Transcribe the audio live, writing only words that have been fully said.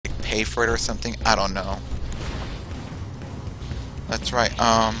pay for it or something. I don't know. That's right.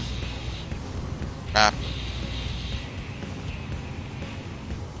 Crap.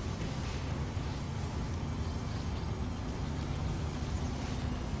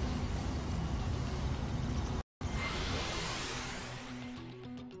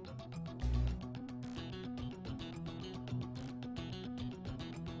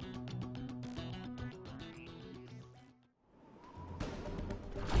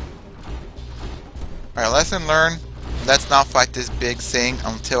 Alright, lesson learned. Let's not fight this big thing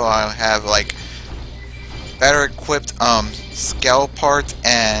until I have like better equipped scale parts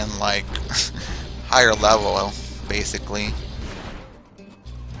and like higher level basically.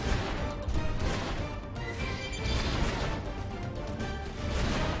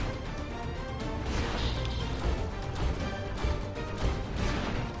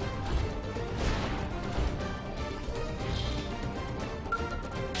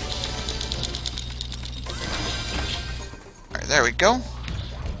 Alright, there we go.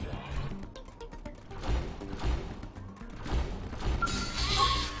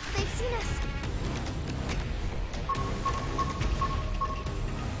 They've seen us.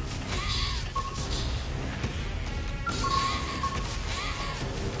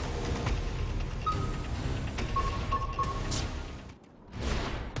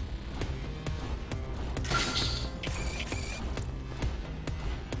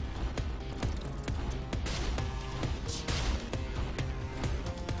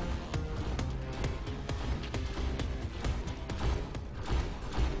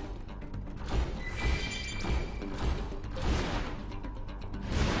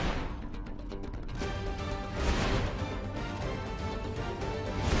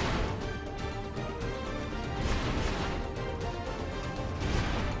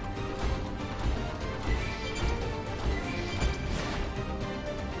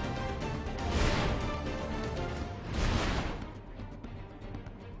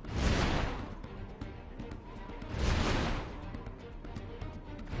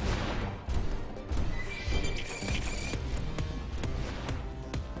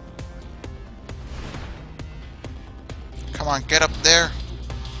 Come on, get up there.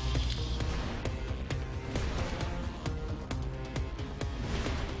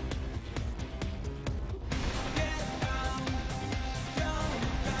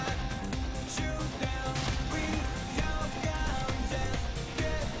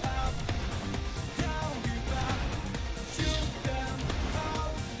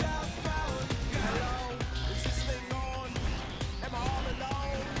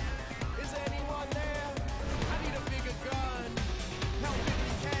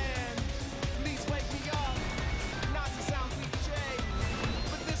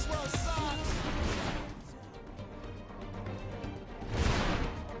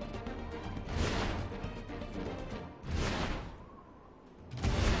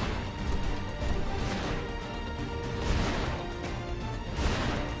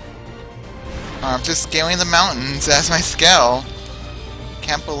 I'm just scaling the mountains as my scale.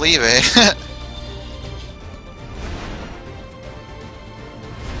 Can't believe it.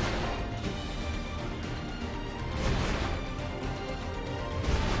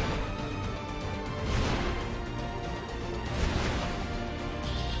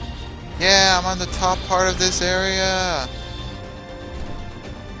 Yeah, I'm on the top part of this area.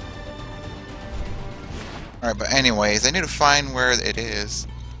 Alright, but anyways, I need to find where it is.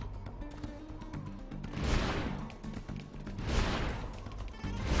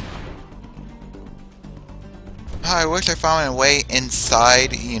 I wish I found a way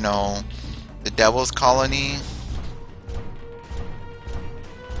inside, you know, the Devil's Colony.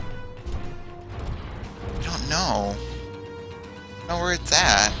 I don't know. I don't know where it's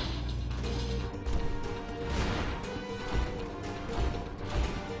at.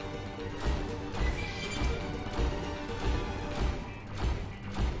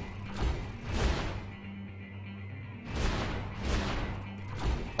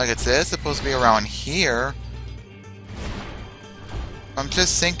 Like it says, it's supposed to be around here. I'm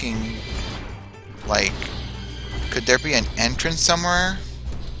just thinking, like, could there be an entrance somewhere?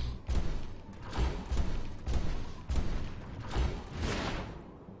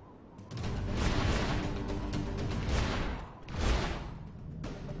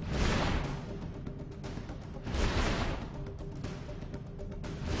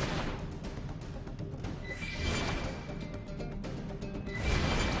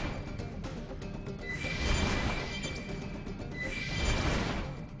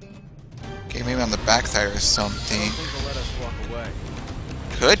 Okay, maybe on the backside or something.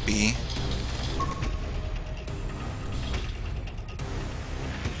 Could be.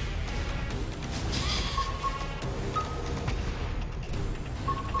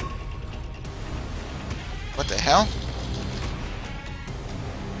 What the hell?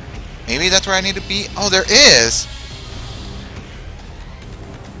 Maybe that's where I need to be? Oh, there is!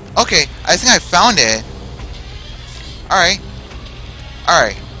 Okay, I think I found it. Alright.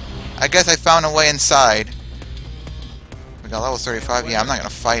 Alright. I guess I found a way inside. We got level 35. Yeah, I'm not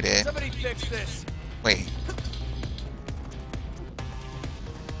gonna fight it. Somebody fix this. Wait.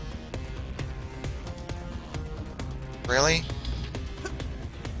 Really?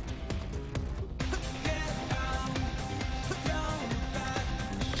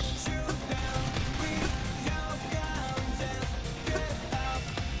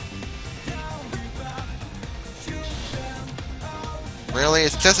 Really?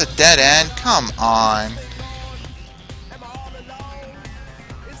 It's just a dead end? Come on.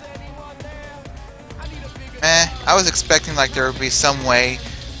 Eh, I was expecting like there would be some way,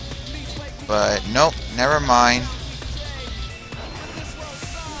 but nope, never mind.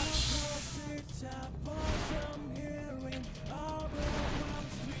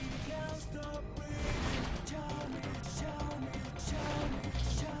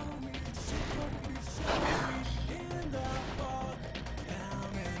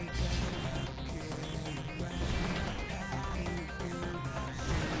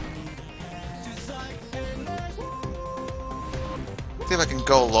 See if I can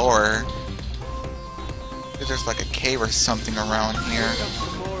go lower. If there's like a cave or something around here.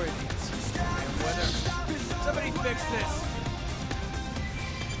 Somebody fix this.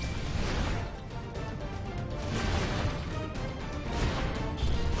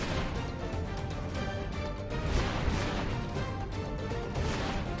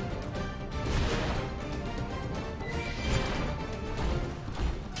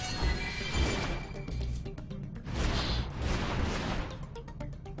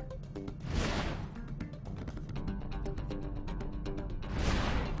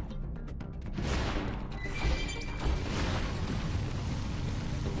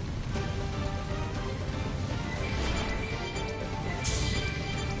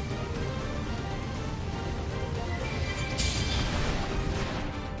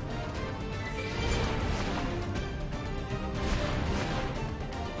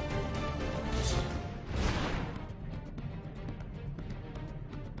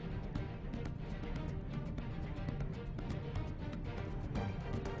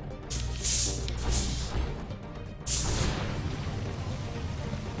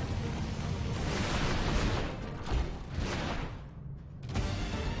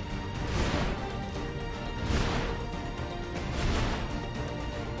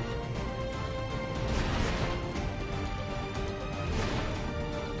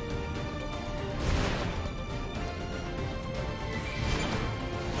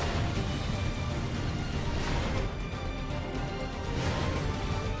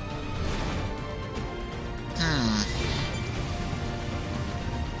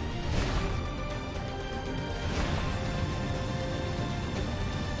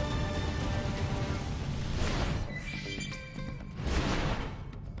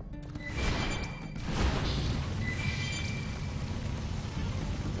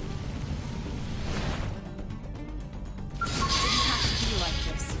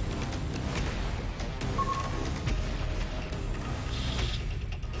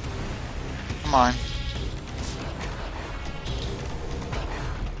 Come on.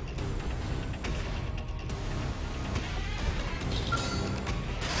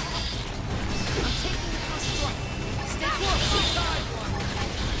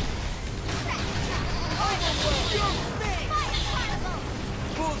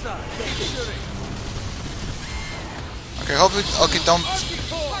 Okay, hopefully, okay, don't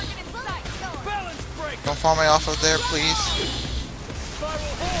fall me off of there, please.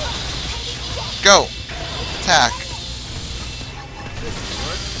 Go! Attack!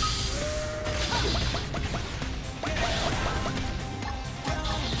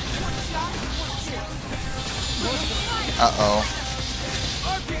 Uh-oh.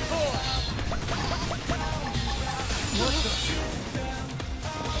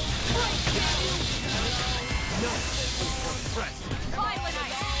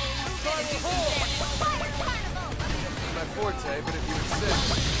 My forte, but if you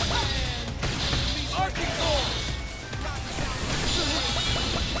insist.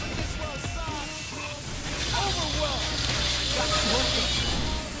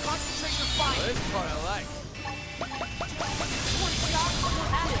 Concentrate your fire. This part I like. One shot,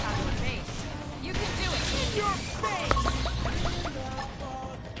 that's out of the base. You can do it. In your face.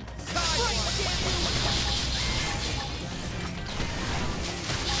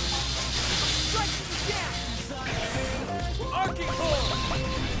 Strike you down. Arcing hold.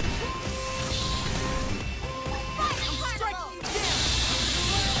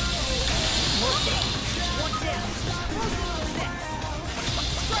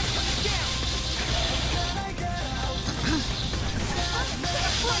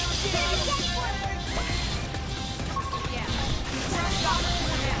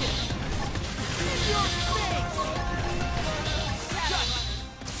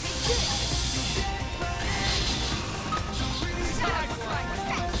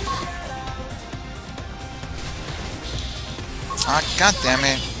 Ah, god damn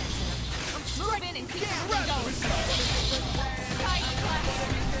it. Move in and keep moving going. Tight blast.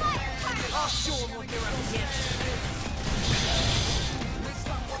 I'll show 'em what they're up against.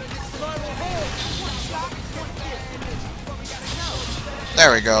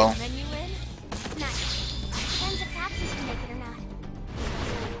 There we go. Then you win? Nice. Depends if Papsy can make it or not.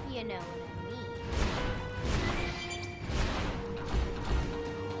 You know what I mean.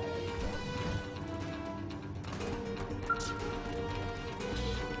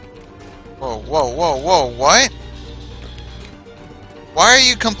 Whoa, whoa, whoa, whoa, what? Why are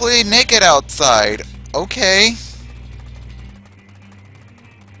you completely naked outside? Okay.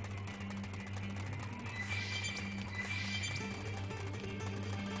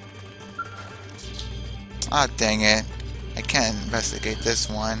 Ah, dang it. I can't investigate this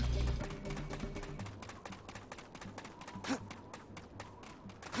one.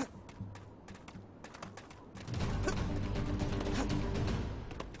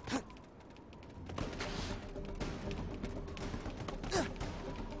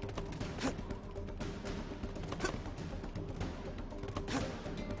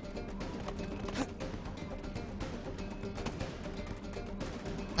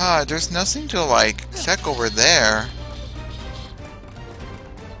 Ah, there's nothing to, like, check over there.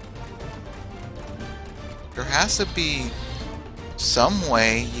 There has to be some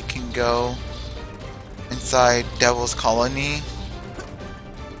way you can go inside Devil's Colony.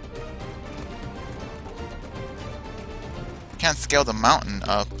 Can't scale the mountain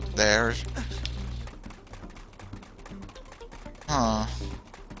up there. Huh.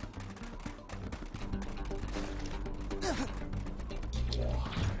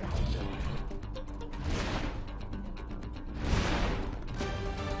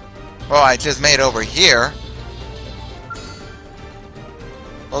 Well, I just made over here.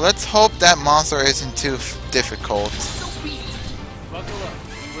 Well, let's hope that monster isn't too difficult. Buckle up.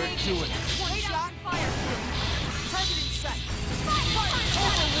 We're doing it. One shot, fire through. Target in sight.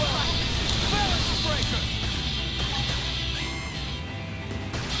 Overwhelm. Balance breaker.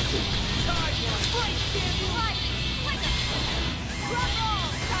 Tide one. Break, damn you. Rock on.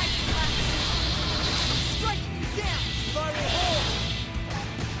 Tide blast. Striking you down. Spiral hole.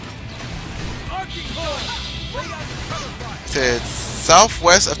 Arcing hole. Lay out the cover fire. It's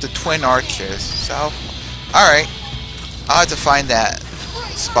southwest of the Twin Arches. South. Alright. I'll have to find that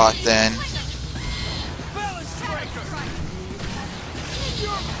spot then. Balance breaker. In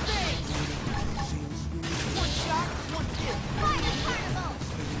your face. One shot, one kill. Fire carnival!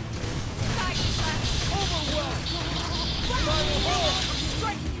 Overwhelm. Spiral hole.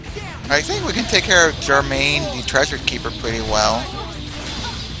 Striking you down. I think we can take care of Jermaine, the Treasure Keeper, pretty well.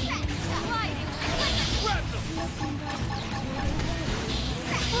 Grab them.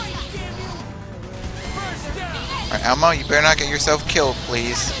 Break, damn you. First down. Alright, Elmo, you better not get yourself killed,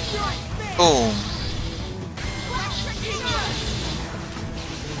 please. Boom.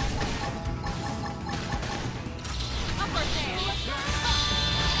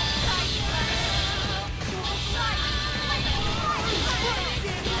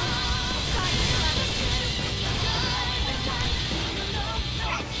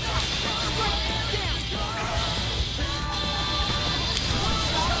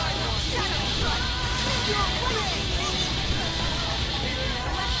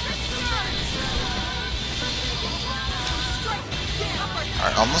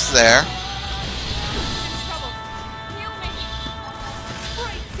 Alright, almost there.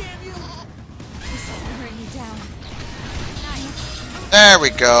 There we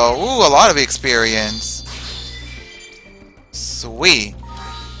go. Ooh, a lot of experience. Sweet.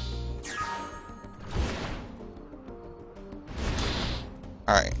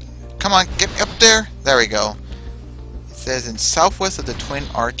 Alright. Come on, get me up there. There we go. It says in southwest of the Twin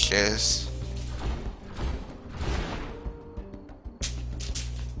Arches.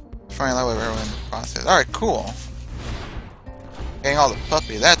 Find out where we're in the process. Alright, cool. Getting all the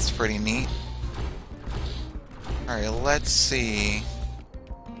puppy, that's pretty neat. Alright, let's see.